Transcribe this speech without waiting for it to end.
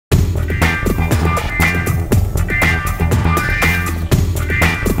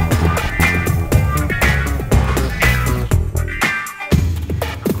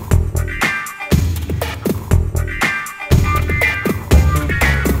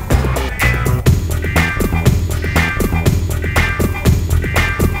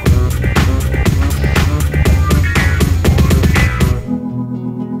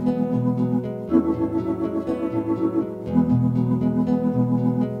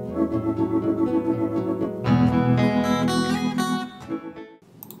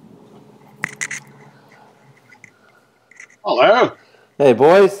Hey,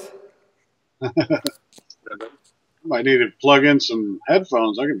 boys. Might need to plug in some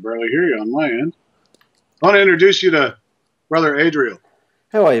headphones. I can barely hear you on my end. I want to introduce you to Brother Adriel.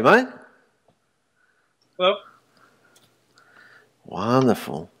 How are you, mate? Hello.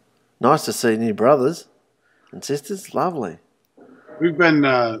 Wonderful. Nice to see new brothers and sisters. Lovely. We've been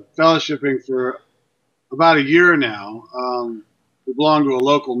fellowshipping for about a year now. We belong to a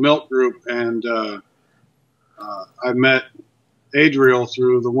local milk group, and I met Adriel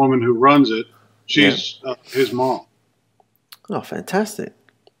through the woman who runs it. She's his mom. Oh, fantastic.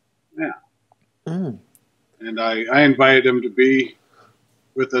 Yeah. Mm. And I invited him to be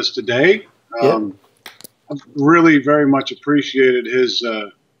with us today. I've really very much appreciated his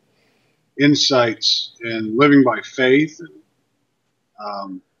insights in living by faith,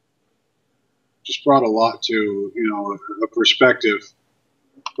 and just brought a lot to, a perspective,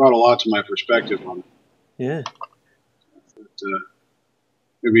 brought a lot to my perspective on it. Yeah. But,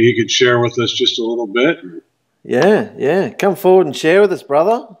 maybe he could share with us just a little bit. Yeah. Come forward and share with us,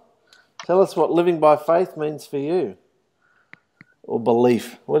 brother. Tell us what living by faith means for you. Or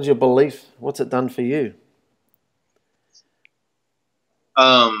belief. What is your belief? What's it done for you?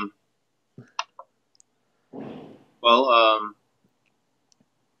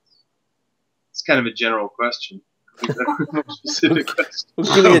 It's kind of a general question. Specific question.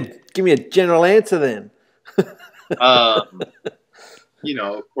 Well, give me a general answer then. Of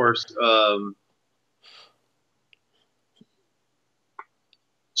course,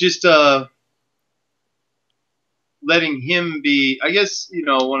 just letting him be. I guess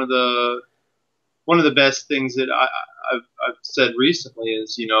one of the best things that I've said recently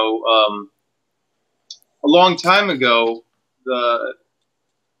is a long time ago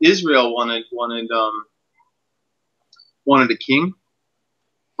Israel wanted a king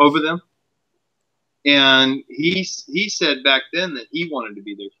over them. And he said back then that he wanted to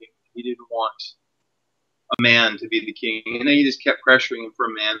be their king. He didn't want a man to be the king, and then he just kept pressuring him for a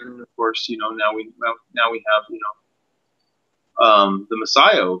man. And of course, now we have the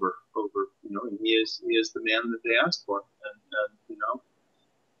Messiah over and he is the man that they asked for,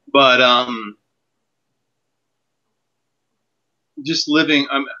 but just living.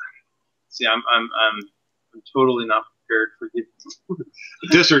 I'm totally not prepared for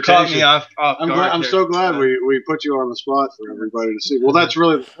dissertation. Me off I'm so glad we put you on the spot for everybody to see. Well, that's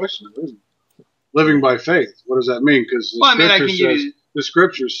really the question, isn't it? Living by faith. What does that mean? Because the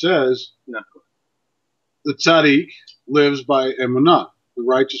scripture says the tzaddik lives by emunah. The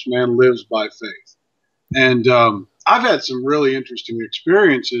righteous man lives by faith. And I've had some really interesting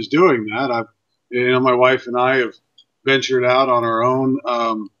experiences doing that. My wife and I have ventured out on our own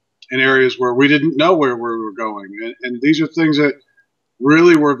in areas where we didn't know where we were going. And these are things that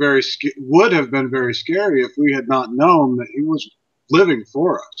really were would have been very scary if we had not known that he was living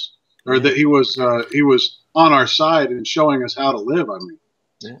for us, or that he was on our side and showing us how to live.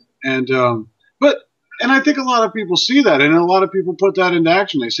 And I think a lot of people see that, and a lot of people put that into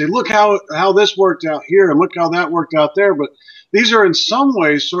action. They say, look how this worked out here, and look how that worked out there. But these are in some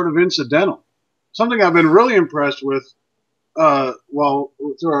ways sort of incidental. Something I've been really impressed with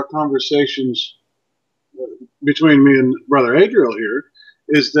through our conversations between me and Brother Adriel here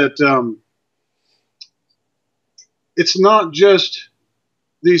is that it's not just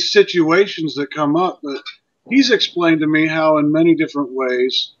these situations that come up, but he's explained to me how in many different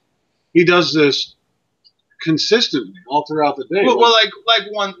ways he does this consistently all throughout the day. Well, like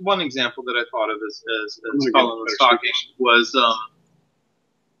one example that I thought of as Colin was talking was,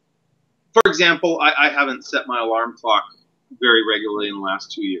 for example, I haven't set my alarm clock very regularly in the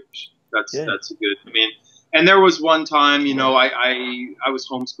last 2 years. That's a good. And there was one time, I was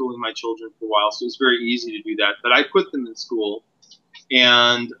homeschooling my children for a while, so it was very easy to do that. But I put them in school,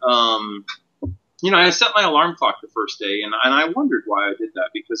 and I set my alarm clock the first day, and I wondered why I did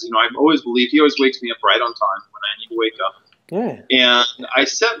that, because I've always believed he always wakes me up right on time when I need to wake up. Yeah. And I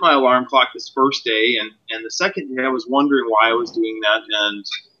set my alarm clock this first day, and the second day I was wondering why I was doing that,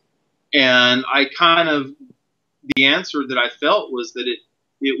 and I the answer that I felt was that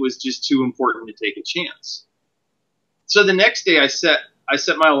it was just too important to take a chance. So the next day I set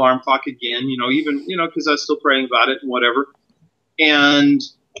my alarm clock again, because I was still praying about it and whatever. And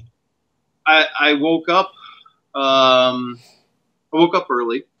I woke up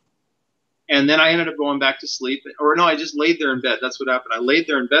early, and then I ended up going back to sleep. Or no, I just laid there in bed. That's what happened. I laid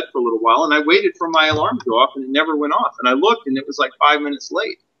there in bed for a little while, and I waited for my alarm to go off, and it never went off. And I looked, and it was like 5 minutes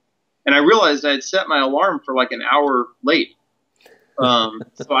late. And I realized I had set my alarm for like an hour late.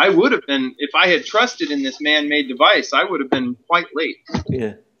 So I would have been, if I had trusted in this man-made device, I would have been quite late.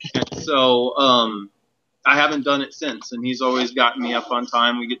 Yeah. And so I haven't done it since, and he's always gotten me up on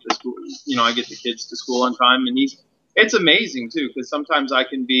time. We get to school, I get the kids to school on time, and it's amazing too, because sometimes I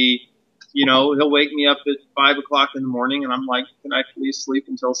can be, he'll wake me up at 5 o'clock in the morning, and I'm like, can I please sleep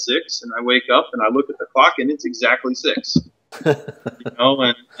until 6? And I wake up and I look at the clock, and it's exactly 6.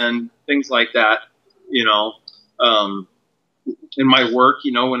 And things like that, in my work,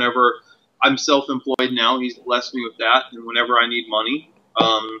 whenever I'm self-employed now, he's blessed me with that, and whenever I need money,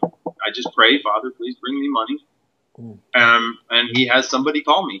 I just pray, Father, please bring me money. And he has somebody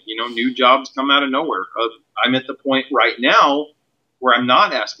call me. New jobs come out of nowhere. I'm at the point right now where I'm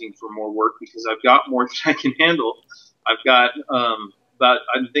not asking for more work because I've got more than I can handle. I've got I'm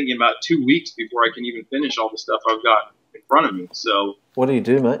thinking about 2 weeks before I can even finish all the stuff I've got in front of me. So what do you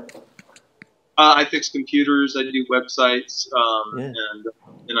do, mate? I fix computers. I do websites,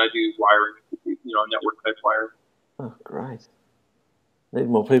 and I do wiring. Network type wiring. Oh, great. Need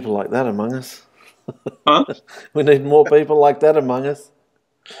more people like that among us. Huh? We need more people like that among us.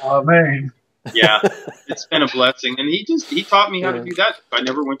 Amen. Yeah, it's been a blessing, and he taught me how to do that. I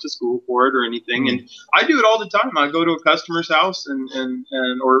never went to school for it or anything, and I do it all the time. I go to a customer's house or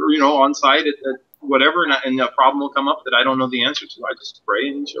on site at whatever, and a problem will come up that I don't know the answer to. I just pray,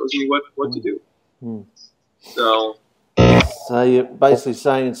 and he shows me what to do. So you're basically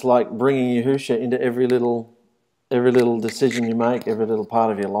saying it's like bringing Yahusha into every little decision you make, every little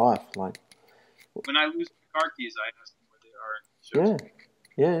part of your life. Like when I lose my car keys, I ask him where they are.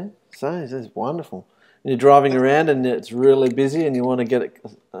 Yeah. So it's wonderful. And you're driving around and it's really busy and you want to get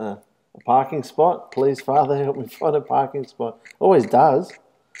a parking spot. Please, Father, help me find a parking spot. Always does.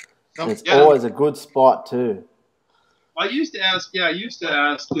 It's always a good spot too. I used to ask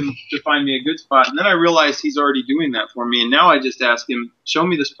him to find me a good spot, and then I realized he's already doing that for me, and now I just ask him, show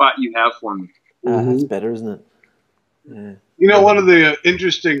me the spot you have for me. That's better, isn't it? Yeah. One of the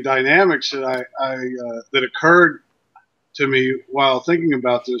interesting dynamics that that occurred to me while thinking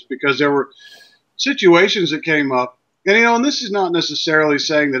about this, because there were situations that came up, and this is not necessarily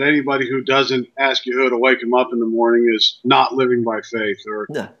saying that anybody who doesn't ask Yahuwah to wake him up in the morning is not living by faith, or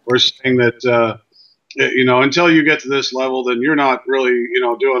saying that until you get to this level, then you're not really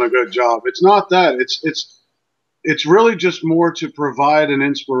doing a good job. It's not that. It's really just more to provide an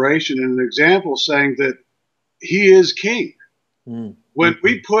inspiration and an example, saying that he is king. When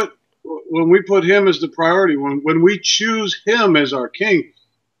we put him as the priority, when we choose him as our king,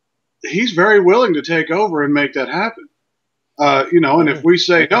 he's very willing to take over and make that happen. And if we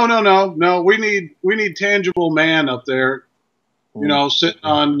say no, we need tangible man up there, sitting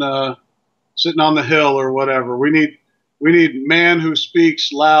on the hill or whatever. We need man who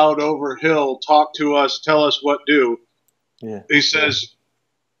speaks loud over hill, talk to us, tell us what do. Yeah. He says,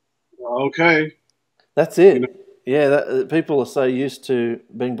 okay. That's it. People are so used to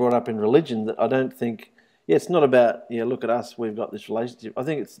being brought up in religion that I don't think, it's not about, look at us, we've got this relationship. I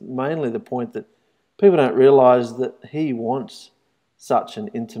think it's mainly the point that people don't realise that he wants such an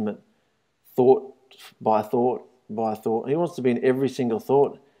intimate thought by thought by thought. He wants to be in every single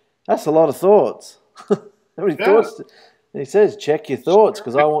thought. That's a lot of thoughts. How many thoughts? And he says, check your thoughts,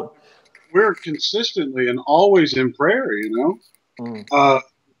 because I want... We're consistently and always in prayer,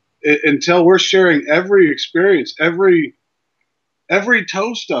 until we're sharing every experience, every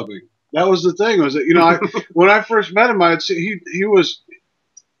toe stubbing. That was the thing. Was that when I first met him, he was.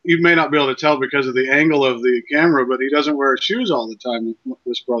 You may not be able to tell because of the angle of the camera, but he doesn't wear shoes all the time.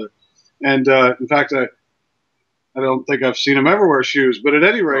 This brother, and in fact, I don't think I've seen him ever wear shoes. But at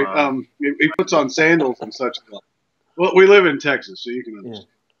any rate, he puts on sandals and such. Well, we live in Texas, so you can understand.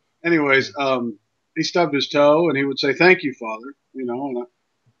 Yeah. Anyways, he stubbed his toe, and he would say, "Thank you, Father." And I was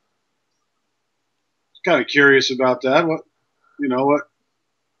kind of curious about that. What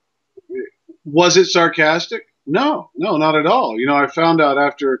was it sarcastic? No, not at all. I found out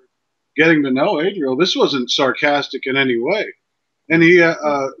after getting to know Adriel, this wasn't sarcastic in any way. And he,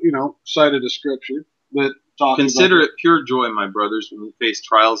 cited a scripture that talks Consider it pure joy, my brothers, when you face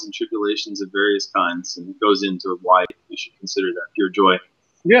trials and tribulations of various kinds. And it goes into why you should consider that pure joy.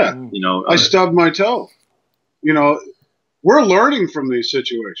 Yeah. I stubbed my toe. We're learning from these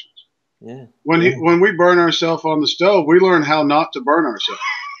situations. Yeah. When we burn ourselves on the stove, we learn how not to burn ourselves.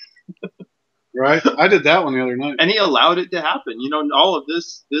 Right? I did that one the other night. And he allowed it to happen. All of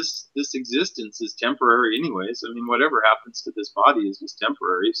this existence is temporary anyways. I mean, whatever happens to this body is just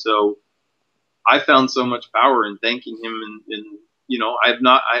temporary. So I found so much power in thanking him, and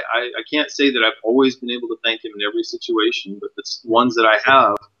I can't say that I've always been able to thank him in every situation, but the ones that I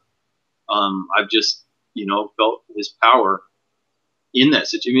have, I've just, felt his power in that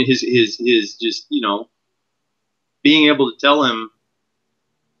situation. I mean, his just, being able to tell him,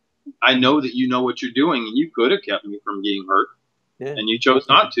 I know that you know what you're doing, and you could have kept me from getting hurt, and you chose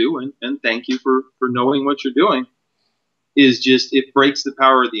not to, and thank you for knowing what you're doing. Is just, it breaks the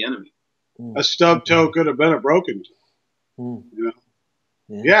power of the enemy. A stub toe could have been a broken toe. You know?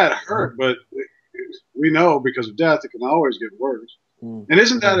 Yeah, it hurt, but we know because of death, it can always get worse. And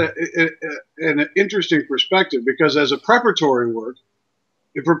isn't that an interesting perspective? Because as a preparatory work,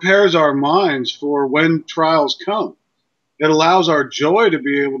 it prepares our minds for when trials come. It allows our joy to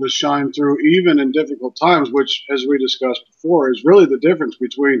be able to shine through even in difficult times, which, as we discussed before, is really the difference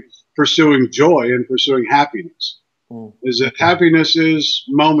between pursuing joy and pursuing happiness. Is that happiness is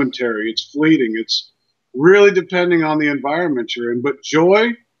momentary, it's fleeting, it's really depending on the environment you're in. But joy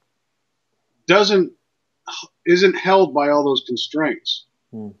isn't held by all those constraints.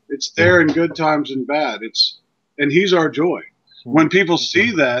 It's there in good times and bad. And He's our joy. When people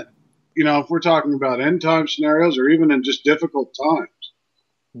see that, you know, if we're talking about end time scenarios or even in just difficult times,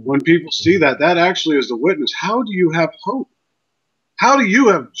 when people see that, that actually is the witness. How do you have hope? How do you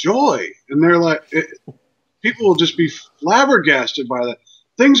have joy? And they're like, people will just be flabbergasted by that.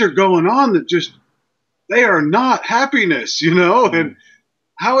 Things are going on that just, they are not happiness, you know? And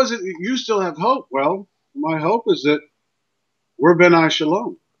how is it that you still have hope? Well, my hope is that we're Benai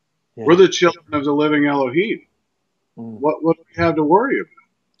Shalom. Yeah. We're the children of the living Elohim. What do we have to worry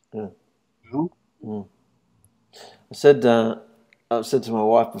about? You know? I've said to my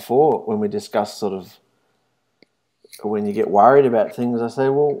wife before when we discuss sort of when you get worried about things, I say,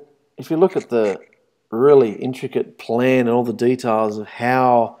 well, if you look at the really intricate plan and all the details of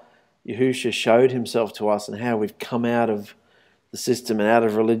how Yahusha showed himself to us and how we've come out of the system and out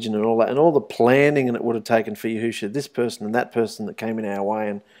of religion and all that, and all the planning and it would have taken for Yahusha, this person and that person that came in our way,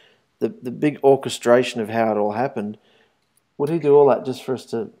 and the big orchestration of how it all happened, would he do all that just for us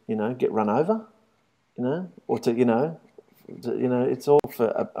to, you know, get run over, you know, or to, you know, it's all for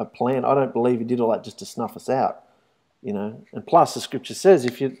a plan. I don't believe he did all that just to snuff us out, you know. And plus, the scripture says,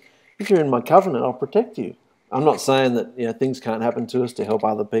 if you're in my covenant, I'll protect you. I'm not saying that, you know, things can't happen to us to help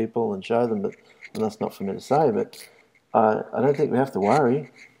other people and show them, and that's not for me to say. But I don't think we have to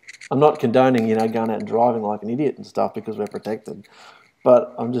worry. I'm not condoning, you know, going out and driving like an idiot and stuff because we're protected.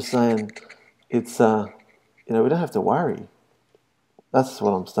 But I'm just saying, it's you know, we don't have to worry. That's what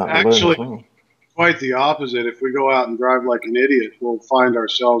I'm starting to learn as well. Quite the opposite. If we go out and drive like an idiot, we'll find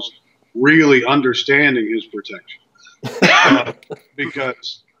ourselves really understanding His protection.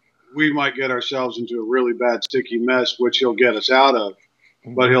 Because we might get ourselves into a really bad sticky mess, which He'll get us out of,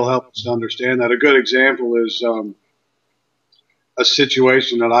 but He'll help us to understand that. A good example is a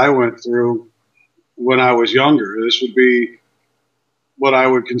situation that I went through when I was younger. This would be what I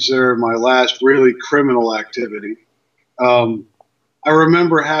would consider my last really criminal activity. I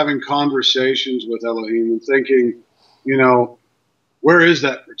remember having conversations with Elohim and thinking, you know, where is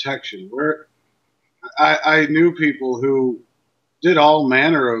that protection? Where I knew people who did all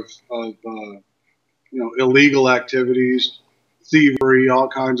manner of you know, illegal activities, thievery, all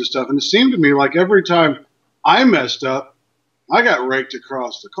kinds of stuff. And it seemed to me like every time I messed up, I got raked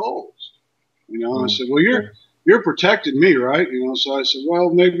across the coals. You know, and I said, well, you're protecting me, right? You know, so I said,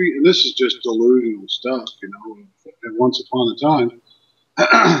 well, maybe, and this is just delusional stuff, you know, and once upon a time.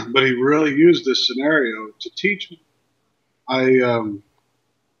 But he really used this scenario to teach me. I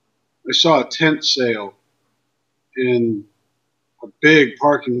saw a tent sale in a big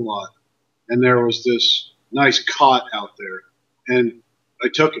parking lot, and there was this nice cot out there, and I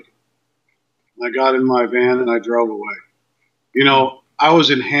took it. I got in my van and I drove away. You know, I was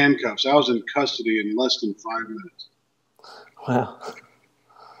in handcuffs. I was in custody in less than 5 minutes. Wow.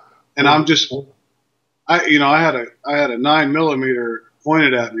 And I'm just, I had a 9mm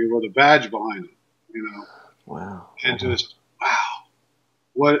pointed at me with a badge behind it, you know. Wow. And just, wow.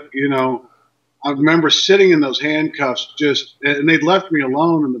 What, you know, I remember sitting in those handcuffs and they'd left me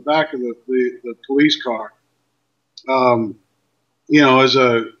alone in the back of the police car, you know, as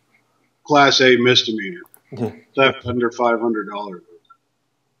a Class A misdemeanor. Theft under $500.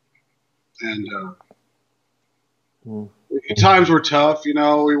 And times were tough, you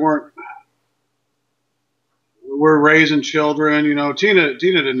know. We're raising children, you know. Tina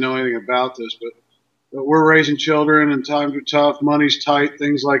didn't know anything about this, but we're raising children and times are tough, money's tight,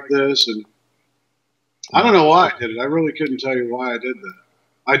 things like this. And I don't know why I did it. I really couldn't tell you why I did that.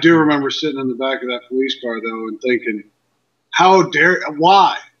 I do remember sitting in the back of that police car, though, and thinking,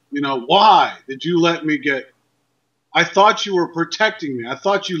 why? You know, why did you let me I thought you were protecting me. I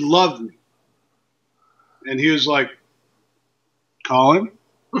thought you loved me. And he was like, Colin,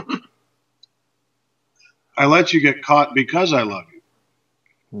 I let you get caught because I love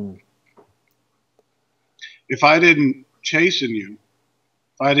you. If I didn't chasten you,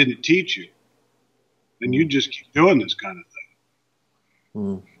 if I didn't teach you, then you'd just keep doing this kind of thing.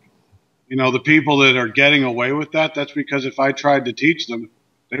 Mm. You know, the people that are getting away with that, that's because if I tried to teach them,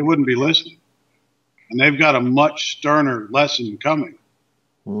 they wouldn't be listening. And they've got a much sterner lesson coming.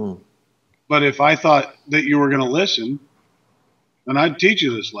 Mm. But if I thought that you were going to listen, then I'd teach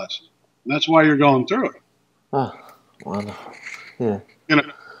you this lesson. And that's why you're going through it. Oh, wonderful. Yeah. You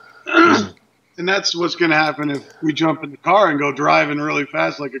know, and that's what's going to happen if we jump in the car and go driving really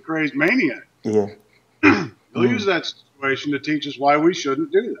fast like a crazed maniac. Yeah. They'll use that situation to teach us why we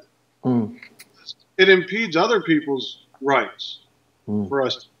shouldn't do that. Mm. It impedes other people's rights for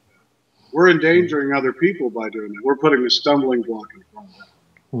us to do that. We're endangering other people by doing that. We're putting a stumbling block in front of them.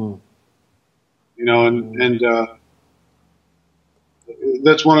 Mm. You know, and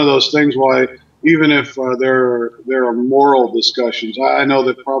that's one of those things why even if there are moral discussions, I know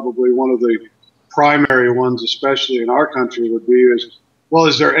that probably one of the primary ones, especially in our country, would be is, well,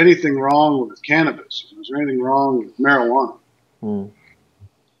 is there anything wrong with cannabis? Is there anything wrong with marijuana? Mm.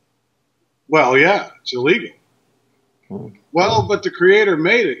 Well, yeah, it's illegal. Mm. Well, but the Creator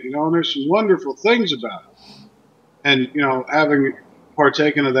made it, you know, and there's some wonderful things about it. And, you know, having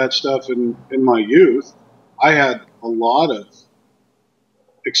partaken of that stuff in my youth, I had a lot of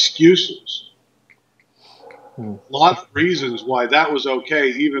excuses. A lot of reasons why that was okay,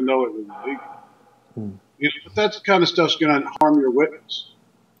 even though it was illegal. You know, but that kind of stuff's going to harm your witness.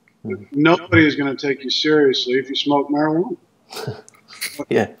 Nobody is going to take you seriously if you smoke marijuana.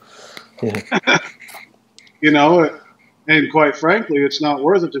 Yeah. Yeah. You know, and quite frankly, it's not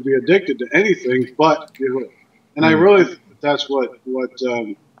worth it to be addicted to anything but do it. And I really think that's what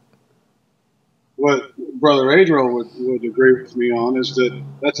Brother Adriel would agree with me on, is that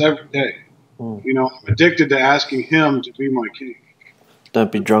that's every day. You know, I'm addicted to asking him to be my king.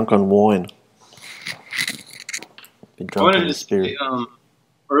 Don't be drunk on wine. Be drunk in the spirit.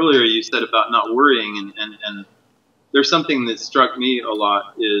 Earlier you said about not worrying, and there's something that struck me a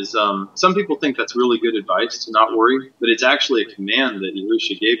lot is some people think that's really good advice to not worry, but it's actually a command that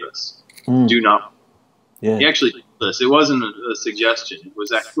Elisha gave us. Do not. Yeah. He actually told us. It wasn't a suggestion. It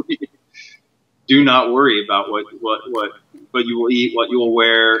was actually do not worry about what you will eat, what you will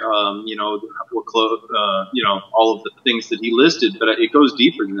wear, you know, what clothes, you know, all of the things that he listed. But it goes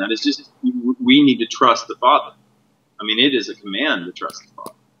deeper than that. It's just we need to trust the Father. I mean, it is a command to trust the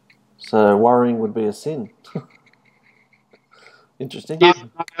Father. So worrying would be a sin. Interesting.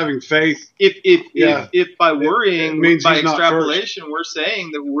 Not having faith. If by worrying, means by extrapolation, we're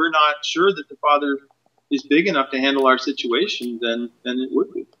saying that we're not sure that the Father is big enough to handle our situation, then it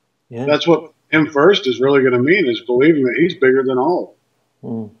would be. Yeah. That's what him first is really going to mean, is believing that he's bigger than all.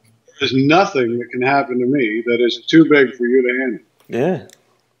 There's nothing that can happen to me that is too big for you to handle. Yeah.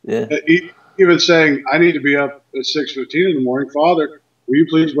 Yeah. Even saying, I need to be up at 6:15 in the morning. Father, will you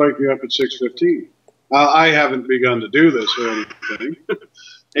please wake me up at 6:15? I haven't begun to do this or anything.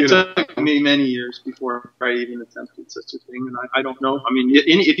 It took me many years before I even attempted such a thing, and I don't know. I mean,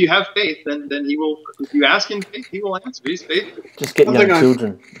 if you have faith, then he will. If you ask in faith, he will answer. He's faithful. Just get young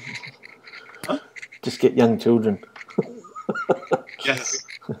children. Huh? Just get young children. Yes.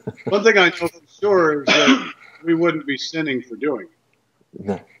 One thing I know for sure is that we wouldn't be sinning for doing it.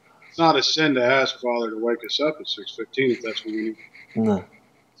 No. It's not a sin to ask Father to wake us up at 6:15 if that's what we need. No.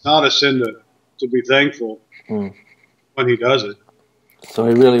 It's not a sin to be thankful when he does it. So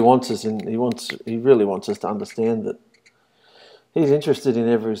he really wants us, and he really wants us to understand that he's interested in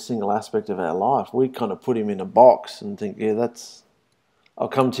every single aspect of our life. We kind of put him in a box and think, yeah, I'll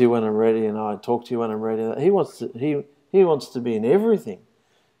come to you when I'm ready, and I'll talk to you when I'm ready. He wants to be in everything.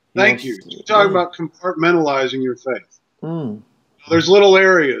 Thank you. You're talking about compartmentalizing your faith. There's little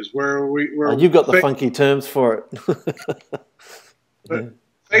areas where you've got the funky terms for it.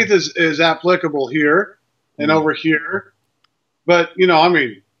 Faith is applicable here and over here. But, you know, I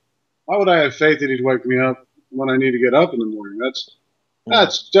mean, why would I have faith that he'd wake me up when I need to get up in the morning?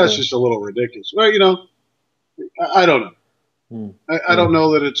 That's just a little ridiculous. Well, you know, I don't know. I don't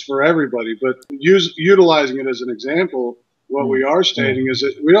know that it's for everybody, but utilizing it as an example, what we are stating is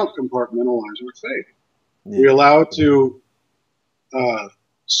that we don't compartmentalize our faith. We allow it to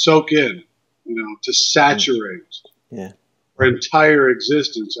soak in, you know, to saturate our entire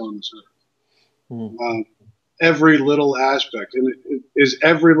existence on this earth. Every little aspect. And is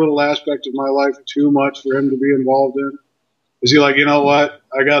every little aspect of my life too much for him to be involved in? Is he like, you know what?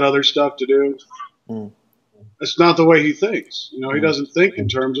 I got other stuff to do. That's not the way he thinks. You know, he doesn't think in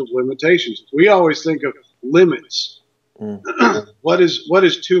terms of limitations. We always think of limits. What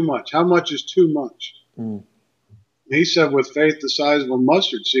is too much? How much is too much? He said with faith the size of a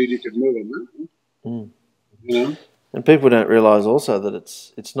mustard seed, you could move a mountain. You know? And people don't realise also that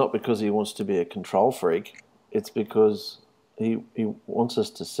it's not because he wants to be a control freak. It's because he wants us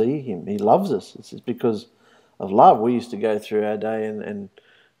to see him. He loves us. It's because of love. We used to go through our day and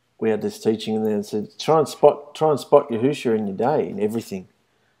we had this teaching in there and said, try and spot Yahushua in your day, in everything.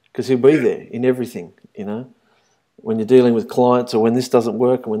 Because he'll be there in everything, you know. When you're dealing with clients or when this doesn't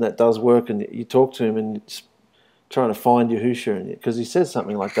work and when that does work and you talk to him and it's trying to find Yahushua in it. Because he says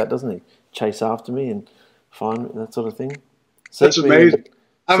something like that, doesn't he? Chase after me and find me, that sort of thing. That's amazing.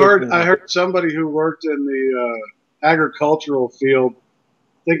 I heard somebody who worked in the agricultural field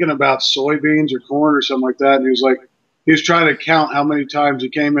thinking about soybeans or corn or something like that, and he was trying to count how many times he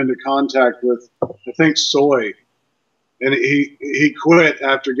came into contact with, I think, soy, and he quit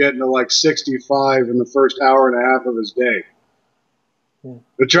after getting to like 65 in the first hour and a half of his day. Yeah.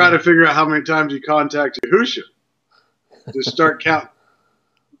 But try to figure out how many times he contacted Yahushua to start counting.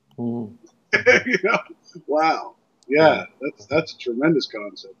 You know, wow. Yeah, that's a tremendous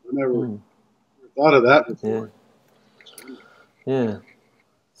concept. I never thought of that before. Yeah.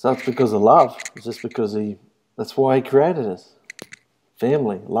 So it's because of love. It's just because that's why he created us.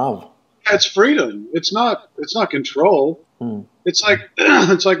 Family, love. Yeah, it's freedom. It's not control. It's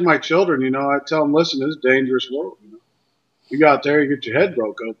like my children, you know, I tell them, listen, this is a dangerous world. You know, you go out there, you get your head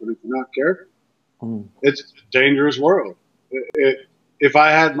broke open if you're not careful. It's a dangerous world. If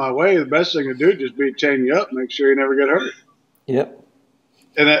I had my way, the best thing to do would just be chain you up, make sure you never get hurt. Yep.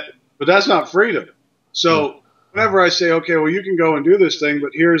 But that's not freedom. So whenever I say, okay, well, you can go and do this thing,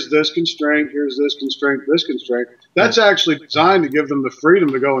 but here's this constraint, here's this constraint, this constraint, that's actually designed to give them the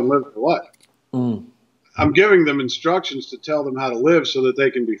freedom to go and live their life. I'm giving them instructions to tell them how to live so that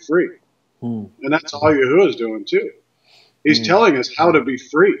they can be free. And that's all Yahuwah is doing too. He's telling us how to be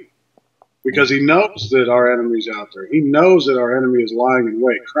free. Because he knows that our enemy's out there. He knows that our enemy is lying in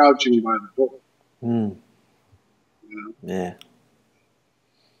wait, crouching by the door. You know? Yeah.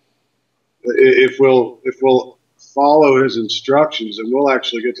 If we'll follow his instructions, then we'll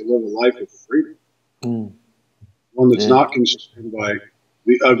actually get to live a life of freedom. One that's not constrained by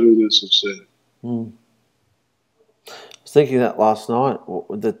the ugliness of sin. I was thinking that last night,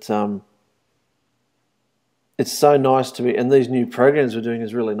 that it's so nice to be, and these new programs we're doing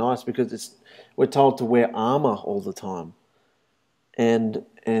is really nice because we're told to wear armor all the time, and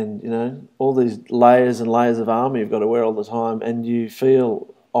you know, all these layers and layers of armor you've got to wear all the time, and you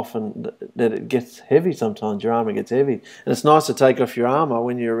feel often that it gets heavy sometimes. Your armor gets heavy, and it's nice to take off your armor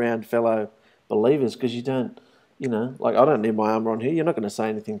when you're around fellow believers because you don't, you know, like I don't need my armor on here. You're not going to say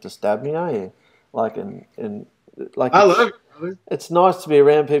anything to stab me, are you? Like like I love it. It's nice to be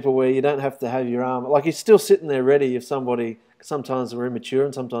around people where you don't have to have your armor. Like you're still sitting there ready if somebody. Sometimes we're immature,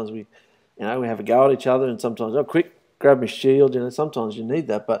 and sometimes we have a go at each other, and sometimes quick, grab my shield. You know, sometimes you need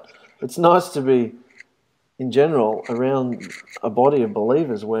that, but it's nice to be, in general, around a body of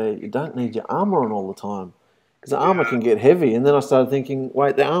believers where you don't need your armor on all the time, because the armor can get heavy. And then I started thinking,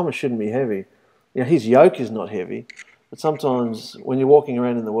 wait, the armor shouldn't be heavy. You know, his yoke is not heavy, but sometimes when you're walking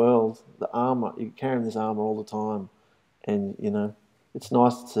around in the world, the armor, you're carrying this armor all the time. And, you know, it's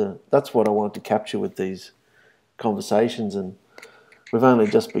nice that's what I wanted to capture with these conversations. And we've only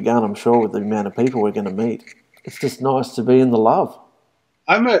just begun, I'm sure, with the amount of people we're going to meet. It's just nice to be in the love.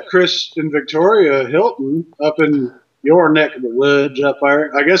 I met Chris and Victoria Hilton up in your neck of the woods up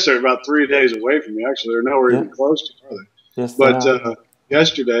there. I guess they're about 3 days away from me. Actually, they're nowhere even close to, are they? Yes, but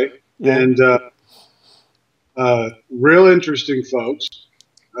yesterday. Yeah. And real interesting folks.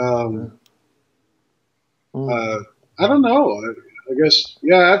 I don't know. I guess,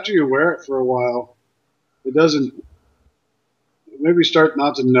 after you wear it for a while, it doesn't, maybe start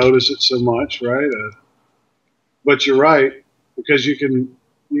not to notice it so much, right? But you're right, because you can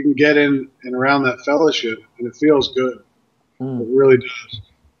get in and around that fellowship, and it feels good. It really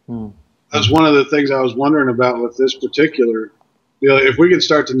does. That's one of the things I was wondering about with this particular deal. If we could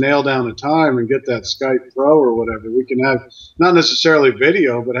start to nail down a time and get that Skype Pro or whatever, we can have, not necessarily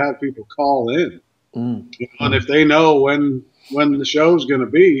video, but have people call in. You know, and if they know when the show's going to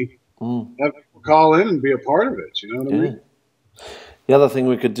be, have people call in and be a part of it. You know what I mean? The other thing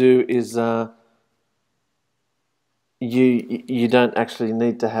we could do is you don't actually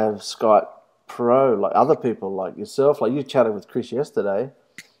need to have Skype Pro like other people, like yourself. Like you chatted with Chris yesterday,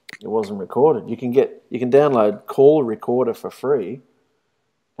 it wasn't recorded. You can download Call Recorder for free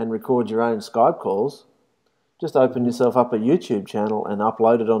and record your own Skype calls. Just open yourself up a YouTube channel and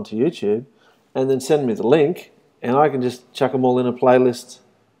upload it onto YouTube. And then send me the link, and I can just chuck them all in a playlist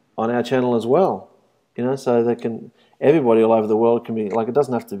on our channel as well. You know, so everybody all over the world can be, like, it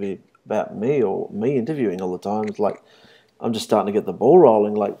doesn't have to be about me or me interviewing all the time. It's like, I'm just starting to get the ball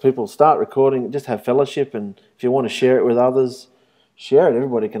rolling. Like, people start recording, just have fellowship, and if you want to share it with others, share it.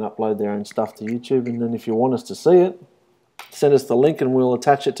 Everybody can upload their own stuff to YouTube, and then if you want us to see it, send us the link and we'll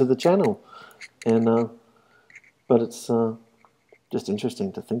attach it to the channel. And but it's just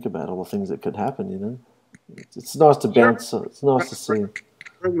interesting to think about all the things that could happen, you know. It's nice to bounce. It's nice to see.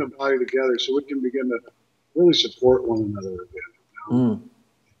 Bring the body together so we can begin to really support one another again. You know?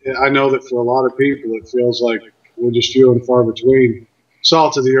 I know that for a lot of people, it feels like we're just few and far between,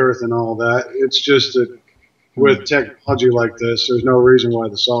 salt of the earth and all that. It's just that with technology like this, there's no reason why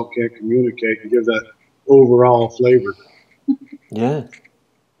the salt can't communicate and give that overall flavor. Yeah,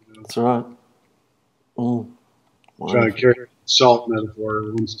 that's right. Trying to carry salt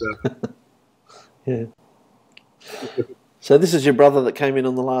metaphor one step. Yeah. So this is your brother that came in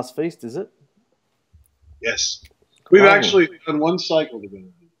on the last feast, is it? Yes. We've actually done one cycle together.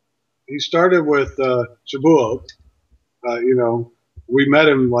 He started with Shavuot. You know, we met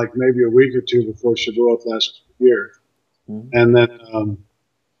him like maybe a week or two before Shavuot last year. And then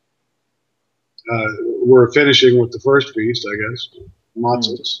we're finishing with the first feast, I guess,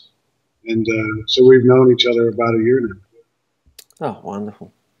 Matzos. And so we've known each other about a year now. Oh,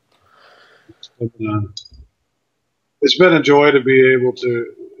 wonderful. It's been a joy to be able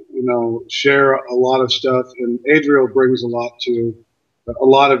to, you know, share a lot of stuff. And Adriel brings a lot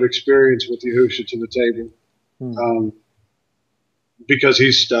of experience with Yahusha to the table because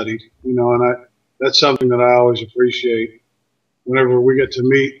he's studied, you know, and that's something that I always appreciate whenever we get to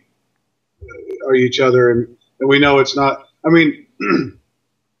meet each other. And we know it's not, I mean,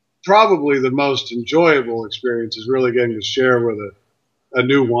 probably the most enjoyable experience is really getting to share with a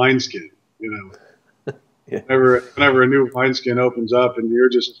new wineskin, you know. Yeah. Whenever a new wineskin opens up and you're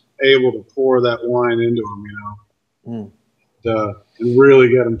just able to pour that wine into them, you know, and really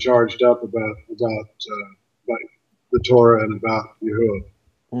get them charged up about the Torah and about Yahuwah.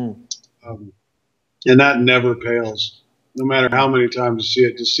 And that never fails, no matter how many times you see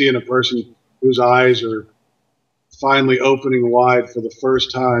it. Just seeing a person whose eyes are finally opening wide for the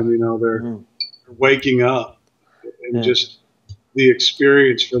first time, you know, they're waking up, and just the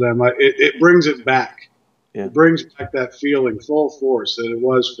experience for them, it brings it back. Yeah. It brings back that feeling full force that it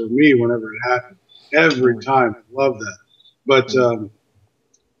was for me whenever it happened. Every time. I love that. But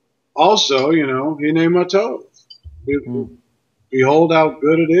also, you know, Hine Matov. Behold how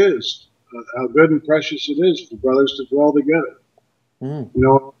good it is, how good and precious it is for brothers to dwell together. You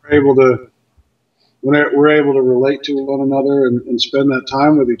know, we're able to relate to one another and spend that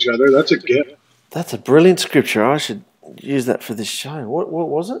time with each other. That's a gift. That's a brilliant scripture. I should use that for this show. What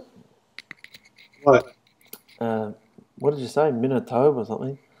was it? What? What did you say? Minatov or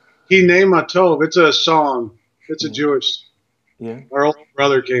something? Hine Matov. It's a song. It's a Jewish. Yeah. Our older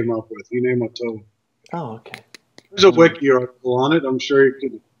brother came up with Hine Matov. Oh, okay. There's a wiki article on it. I'm sure you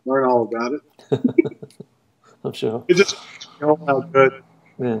could learn all about it. I'm sure. It just shows how good,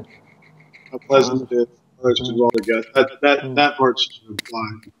 how pleasant it is for us to dwell together. That part's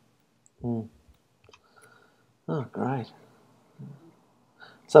fine. Oh, great.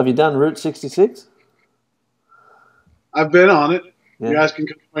 So have you done Route 66? I've been on it. Yeah. You asking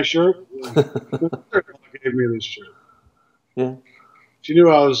for my shirt? Gave me this shirt. Yeah. She knew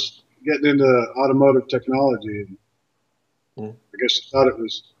I was getting into automotive technology, and I guess she thought it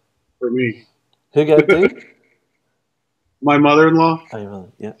was for me. Who gave it to you? My mother-in-law. Oh, your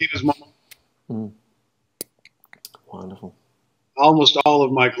mother, yeah. Tina's mom. Wonderful. Almost all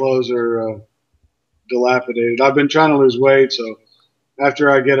of my clothes are dilapidated. I've been trying to lose weight, so after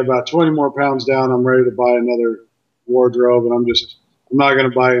I get about 20 more pounds down, I'm ready to buy another wardrobe, and I'm not going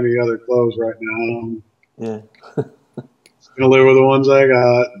to buy any other clothes right now. Yeah. Going to live with the ones I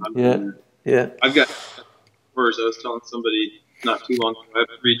got. Yeah. I've got drawers. I was telling somebody not too long ago, I have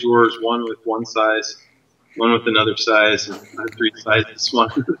 3 drawers, one with one size, one with another size, and I have 3 sizes, one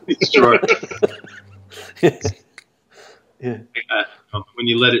with each drawer. Yeah. When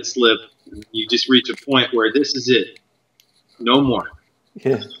you let it slip, you just reach a point where this is it. No more.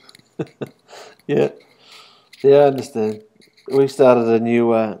 Yeah. Yeah. Yeah, I understand. We started a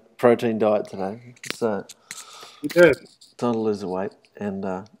new protein diet today. So you did. Trying to lose the weight. And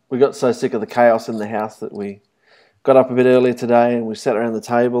we got so sick of the chaos in the house that we got up a bit earlier today and we sat around the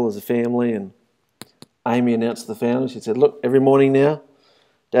table as a family, and Amy announced to the family. She said, look, every morning now,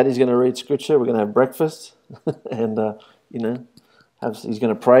 Daddy's going to read scripture. We're going to have breakfast and, you know, he's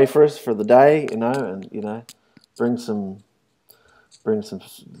going to pray for us for the day, you know, and, you know, bring some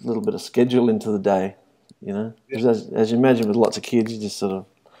little bit of schedule into the day, you know. Because as you imagine with lots of kids, you just sort of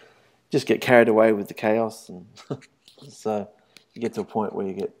get carried away with the chaos, and so you get to a point where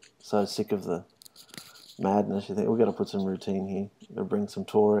you get so sick of the madness. You think we've got to put some routine here. We've got to bring some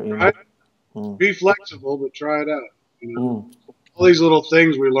Torah in. Right? Be flexible, but try it out. You know? All these little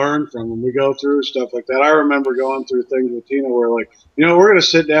things we learn from when we go through stuff like that. I remember going through things with Tina where, like, you know, we're going to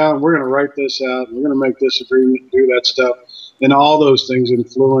sit down, we're going to write this out, and we're going to make this agreement, do that stuff, and all those things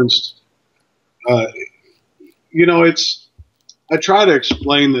influenced. You know, I try to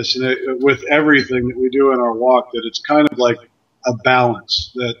explain this with everything that we do in our walk, that it's kind of like a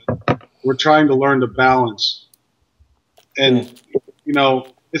balance, that we're trying to learn to balance. And, you know,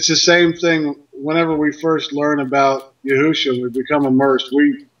 it's the same thing whenever we first learn about Yahushua and we become immersed.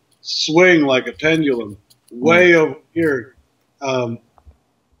 We swing like a pendulum way over here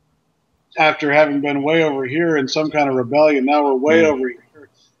after having been way over here in some kind of rebellion. Now we're way over here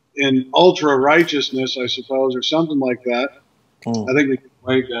in ultra righteousness, I suppose, or something like that. I think we can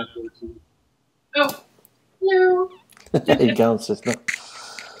wait after. Oh, no. You can't, sister.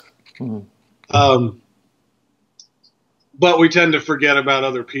 But we tend to forget about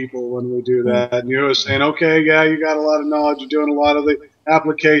other people when we do that. And you're saying, okay, yeah, you got a lot of knowledge, you're doing a lot of the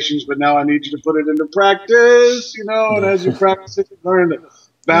applications, but now I need you to put it into practice, you know, and as you practice it, you learn to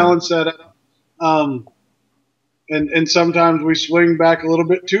balance that out. And sometimes we swing back a little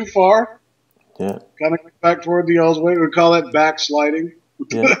bit too far. Yeah. Kind of back toward the old way. We call that backsliding.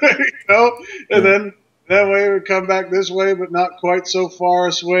 Yeah. You know? And then that way we come back this way, but not quite so far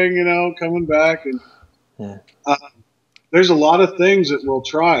a swing, you know, coming back. And there's a lot of things that we'll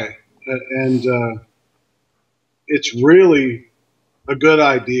try. And it's really a good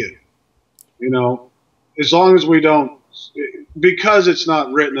idea, you know, as long as we don't, because it's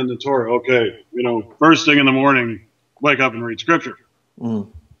not written in the Torah, okay, you know, first thing in the morning, wake up and read Scripture.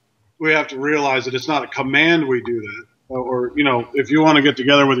 We have to realize that it's not a command we do that. Or, you know, if you want to get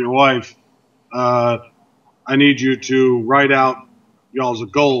together with your wife, I need you to write out y'all's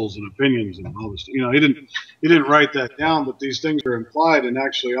goals and opinions and all this. You know, he didn't write that down, but these things are implied, and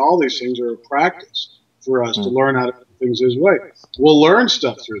actually all these things are a practice for us to learn how to do things his way. We'll learn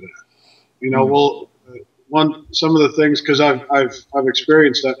stuff through that. You know, some of the things, because I've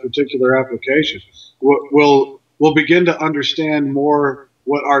experienced that particular application. We'll begin to understand more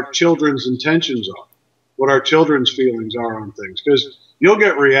what our children's intentions are, what our children's feelings are on things, because you'll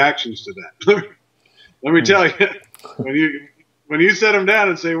get reactions to that. Let me tell you, when you set them down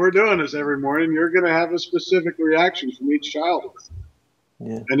and say, we're doing this every morning, you're going to have a specific reaction from each child.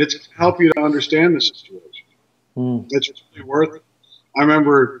 And it's going to help you to understand the situation. It's really worth it. I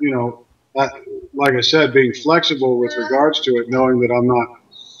remember, you know, like I said, being flexible with regards to it, knowing that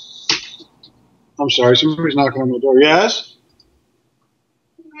I'm sorry, somebody's knocking on the door. Yes?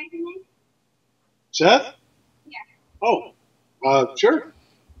 Seth? Yeah. Oh, sure.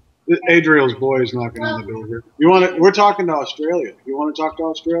 Adriel's boy is knocking on the door here. We're talking to Australia. You want to talk to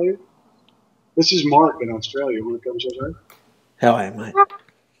Australia? This is Mark in Australia. You want to come say hi? How are you, mate?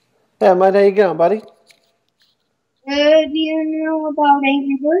 Yeah, mate, how you going, buddy? Do you know about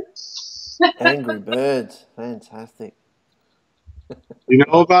Angry Birds? Angry Birds. Fantastic. You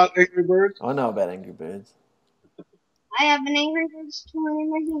know about Angry Birds? I know about Angry Birds. I have an Angry Birds toy in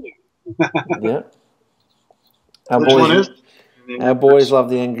my hand. Yeah. Which one is? Our boys love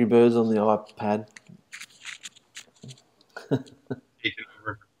the Angry Birds on the iPad. Taking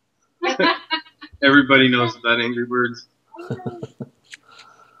over. Everybody knows about Angry Birds.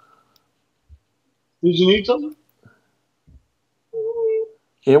 Did you need something?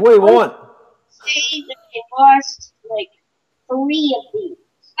 Yeah, what do you want? Say that I lost like 3 of these.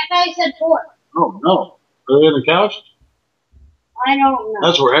 I thought you said 4. Oh, no. Are they in the couch? I don't know.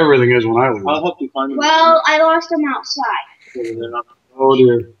 That's where everything is when I leave. I'll help you find them. Well, I lost them outside. Oh,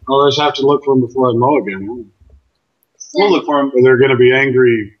 dear. I'll just have to look for them before I mow again. We'll look for them. Or they're going to be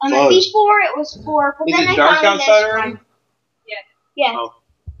angry. Before it was 4. But Is then it dark outside already? Yeah. Oh.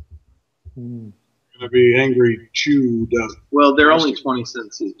 Going to be angry chewed up. Well, they're only 20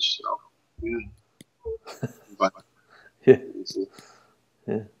 cents each, so. Yeah. But, Yeah.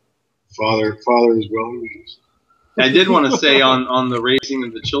 Father is well. I did want to say on the raising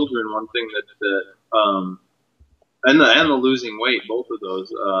of the children, one thing and the losing weight, both of those.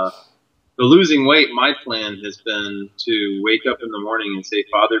 The losing weight, my plan has been to wake up in the morning and say,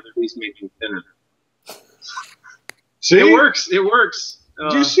 Father, please make me thinner. See? It works. It works.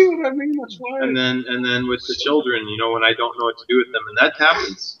 Do you see what I mean? That's why. And then with the children, you know, when I don't know what to do with them, and that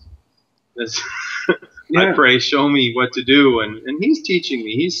happens. I pray, show me what to do, and he's teaching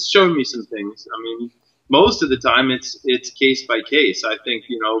me. He's showing me some things. I mean, most of the time it's case by case. I think,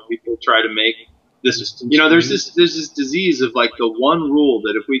 you know, people try to make this, you know, there's this disease of like the one rule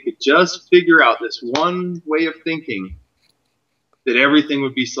that if we could just figure out this one way of thinking, that everything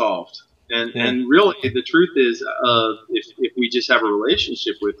would be solved. And really, the truth is, if we just have a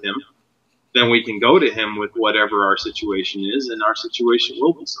relationship with him, then we can go to him with whatever our situation is, and our situation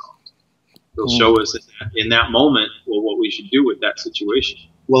will be solved. He'll show us in that moment, well, what we should do with that situation.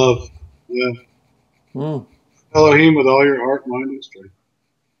 Love. Yeah. Elohim with all your heart, mind, and strength.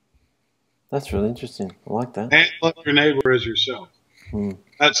 That's really interesting. I like that. And love your neighbor as yourself.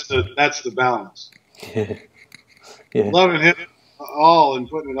 That's the balance. Yeah. Loving him all and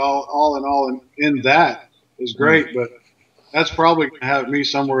putting it all in that is great, but that's probably going to have me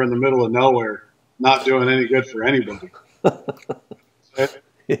somewhere in the middle of nowhere, not doing any good for anybody. I'm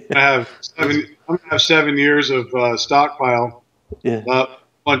going to have 7 years of stockpile, a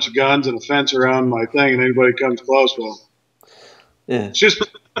bunch of guns and a fence around my thing, and anybody comes close, well, it's just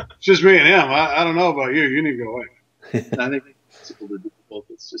me and him. I don't know about you. You need to go away. I think it's difficult.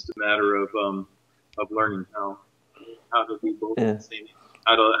 It's just a matter of learning how to be both at the same,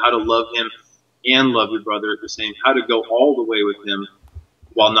 how to love him and love your brother at the same, how to go all the way with him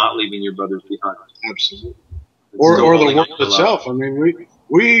while not leaving your brothers behind. Absolutely. Or the world itself. I mean,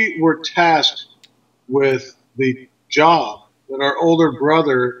 we were tasked with the job that our older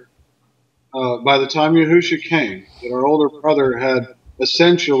brother, by the time Yahusha came, that our older brother had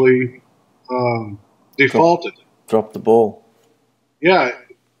essentially defaulted. Dropped the ball. Yeah.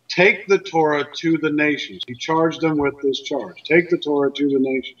 Take the Torah to the nations. He charged them with this charge. Take the Torah to the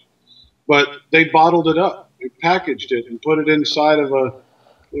nations. But they bottled it up. They packaged it and put it inside of a,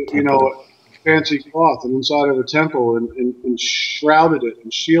 fancy cloth and inside of a temple and shrouded it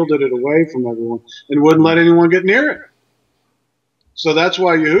and shielded it away from everyone and wouldn't let anyone get near it. So that's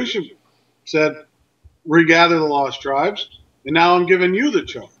why Yahusha said, regather the lost tribes, and now I'm giving you the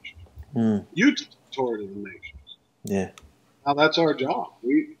charge. You take the Torah to the nations. Yeah. Now that's our job.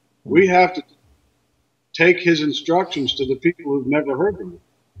 We have to take his instructions to the people who've never heard them.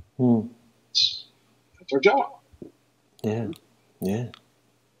 That's our job. Yeah.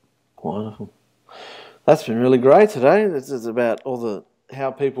 Wonderful. That's been really great today. This is about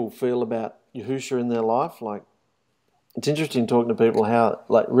how people feel about Yahusha in their life. Like, it's interesting talking to people how,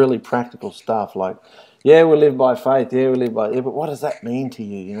 like, really practical stuff. Like, we live by faith. But what does that mean to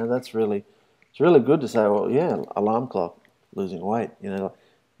you? It's really good to say, well, alarm clock, losing weight, like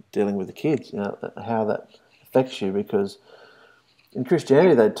dealing with the kids, how that affects you, because in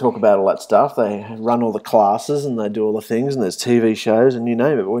Christianity they talk about all that stuff. They run all the classes and they do all the things and there's TV shows and you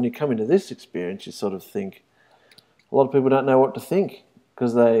name it. But when you come into this experience, you sort of think, a lot of people don't know what to think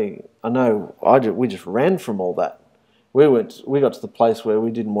because we just ran from all that. We got to the place where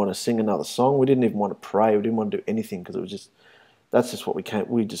we didn't want to sing another song. We didn't even want to pray. We didn't want to do anything because that's just what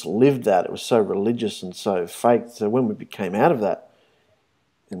we just lived that. It was so religious and so fake. So when we came out of that,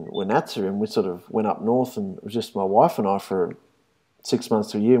 and we're Nazarene, we sort of went up north, and it was just my wife and I for 6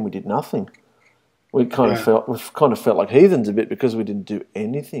 months to a year, and we did nothing. We kind of felt like heathens a bit because we didn't do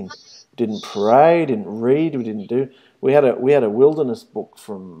anything. Didn't pray, didn't read, we had a wilderness book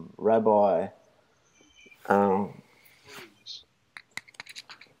from Rabbi.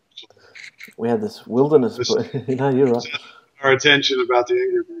 We had this wilderness book. You're right. Our attention about the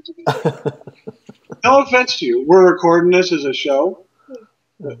Angry Birds. No offense to you. We're recording this as a show.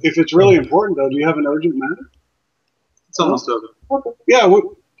 If it's really important, though, do you have an urgent matter? It's almost over. Okay. Yeah,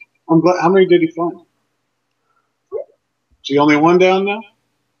 I'm glad. How many did he find? Is he only one down now?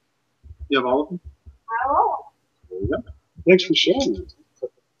 You have all of them? There you go. Thanks for sharing it.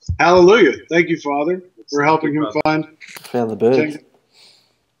 Hallelujah. Thank you, Father, for helping him find the birds.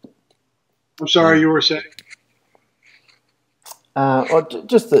 I'm sorry, you were saying?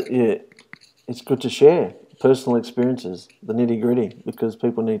 Just that, it's good to share personal experiences, the nitty-gritty, because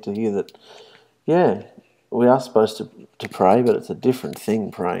people need to hear that, we are supposed to pray, but it's a different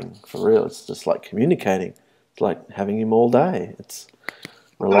thing praying, for real. It's just like communicating. It's like having him all day. It's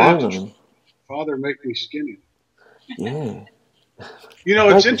relying on him. Father, make me skinny. Yeah.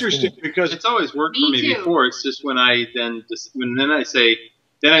 It's interesting because it's always worked for me before. It's just when I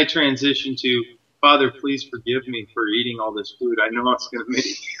transition to, Father, please forgive me for eating all this food. I know it's going to make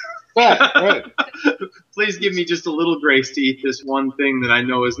right. Please give me just a little grace to eat this one thing that I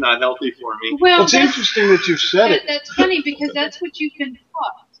know is not healthy for me. Well, it's interesting that you've said it. That's funny because that's what you've been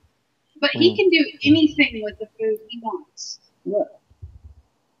taught. But he can do anything with the food he wants. Yeah.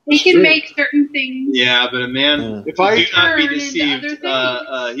 He can make certain things. Yeah, but a man, if I do not be deceived,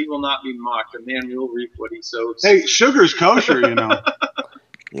 he will not be mocked. A man will reap what he sows. Hey, sugar's kosher,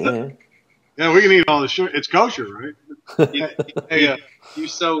 Yeah. Yeah, we can eat all the sugar. It's kosher, right? You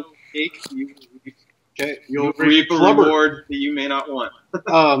sow cake, you'll reap a reward that you may not want.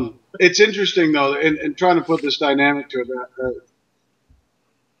 It's interesting, though, and trying to put this dynamic to it.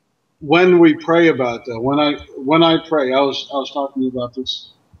 when we pray about that, when I pray, I was talking about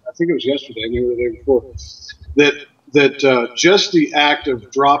this. I think it was yesterday, maybe the day before. That just the act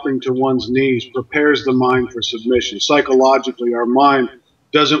of dropping to one's knees prepares the mind for submission. Psychologically, our mind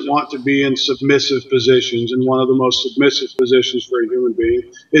doesn't want to be in submissive positions, and one of the most submissive positions for a human being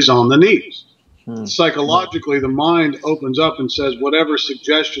is on the knees. Psychologically, the mind opens up and says, whatever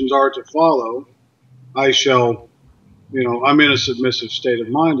suggestions are to follow, I shall, I'm in a submissive state of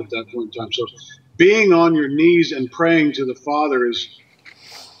mind at that point in time. So being on your knees and praying to the Father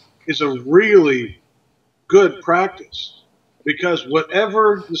is a really good practice, because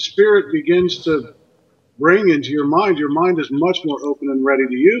whatever the Spirit begins to bring into your mind is much more open and ready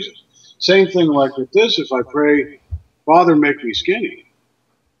to use it. Same thing like with this. If I pray, Father, make me skinny,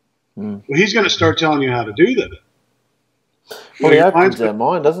 well, He's going to start telling you how to do that. Well, He opens our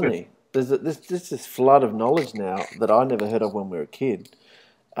mind, doesn't He? There's this flood of knowledge now that I never heard of when we were a kid,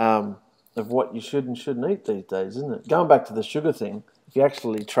 of what you should and shouldn't eat these days, isn't it? Going back to the sugar thing, if you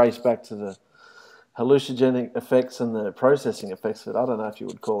actually trace back to the hallucinogenic effects and the processing effects of it, I don't know if you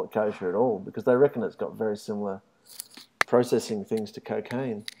would call it kosher at all, because they reckon it's got very similar processing things to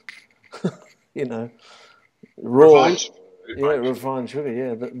cocaine. Raw, refined sugar.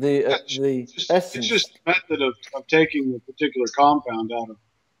 Yeah, the essence. It's just a method of taking the particular compound out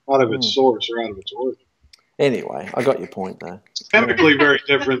of its source or out of its origin. Anyway, I got your point though. It's chemically very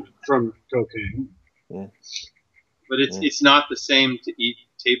different from cocaine. Yeah, but it's not the same to eat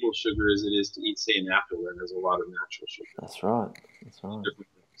table sugar as it is to eat, say, an apple, where there's a lot of natural sugar. That's right.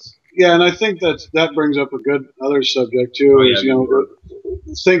 Yeah, and I think that brings up a good other subject too.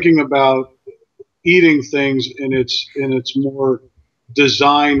 Is thinking about eating things in its more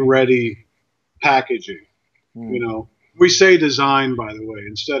design ready packaging. We say design, by the way,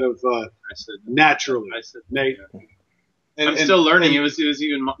 instead of I said naturally. I said Nate. I'm still learning. It was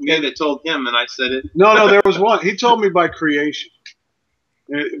even me that told him, and I said it. No, there was one. He told me by creation.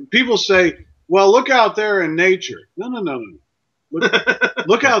 People say, well, look out there in nature. No.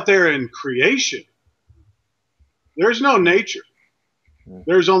 Look out there in creation. There's no nature.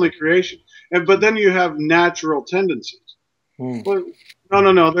 There's only creation. But then you have natural tendencies. Well,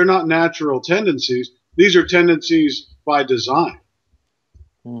 no. They're not natural tendencies. These are tendencies by design.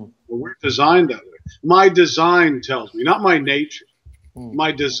 Well, we're designed that way. My design tells me, not my nature.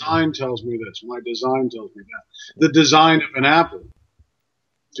 My design tells me this. My design tells me that. The design of an apple,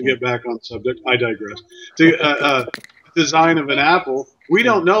 to get back on subject, I digress. The design of an apple, we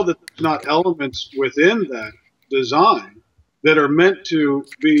don't know that there's not elements within that design that are meant to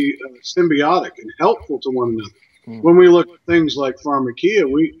be symbiotic and helpful to one another. When we look at things like pharmakeia,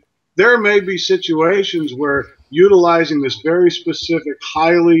 there may be situations where utilizing this very specific,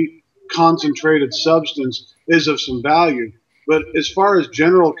 highly concentrated substance is of some value. But as far as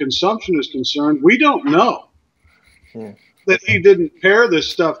general consumption is concerned, we don't know that He didn't pair this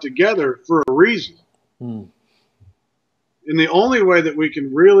stuff together for a reason. And the only way that we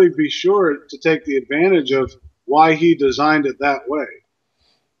can really be sure to take the advantage of why He designed it that way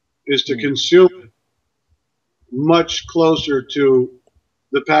is to consume it much closer to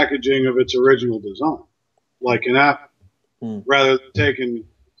the packaging of its original design, like an apple, rather than taking a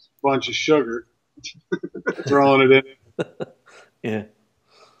bunch of sugar, throwing it in,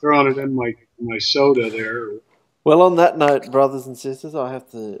 throwing it in my soda there. Well, on that note, brothers and sisters, I have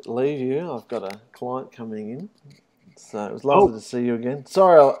to leave you. I've got a client coming in, so it was lovely to see you again.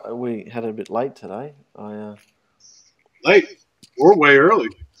 Sorry we had a bit late today. Late? We're way early.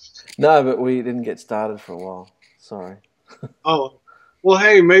 No, but we didn't get started for a while. Sorry. Well,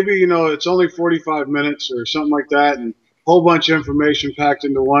 hey, maybe, it's only 45 minutes or something like that, and a whole bunch of information packed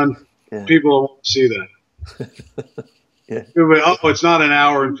into one. Yeah. People won't see that. Yeah. People will be, it's not an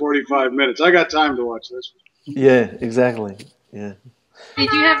hour and 45 minutes. I got time to watch this. Yeah, exactly. Yeah.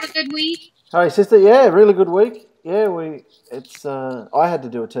 Did you have a good week? Hi, sister. Yeah, really good week. Yeah, I had to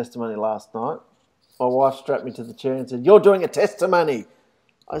do a testimony last night. My wife strapped me to the chair and said, "You're doing a testimony."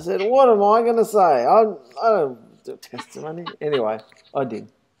 I said, "What am I going to say? I don't do a testimony." Anyway, I did.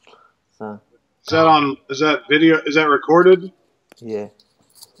 So. Is that video? Is that recorded? Yeah.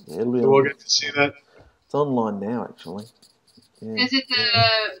 So we'll get to see that. It's online now, actually. Yeah. Is it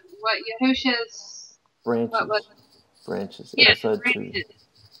what Yahusha's branches? Branches. Yeah, episode branches.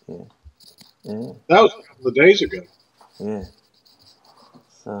 2. Yeah. That was a couple of days ago. Yeah.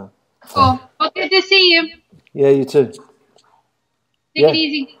 So. Cool. Well, good to see you. Yeah, you too. Take it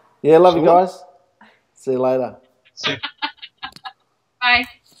easy. Yeah, love you guys. See you later. Bye.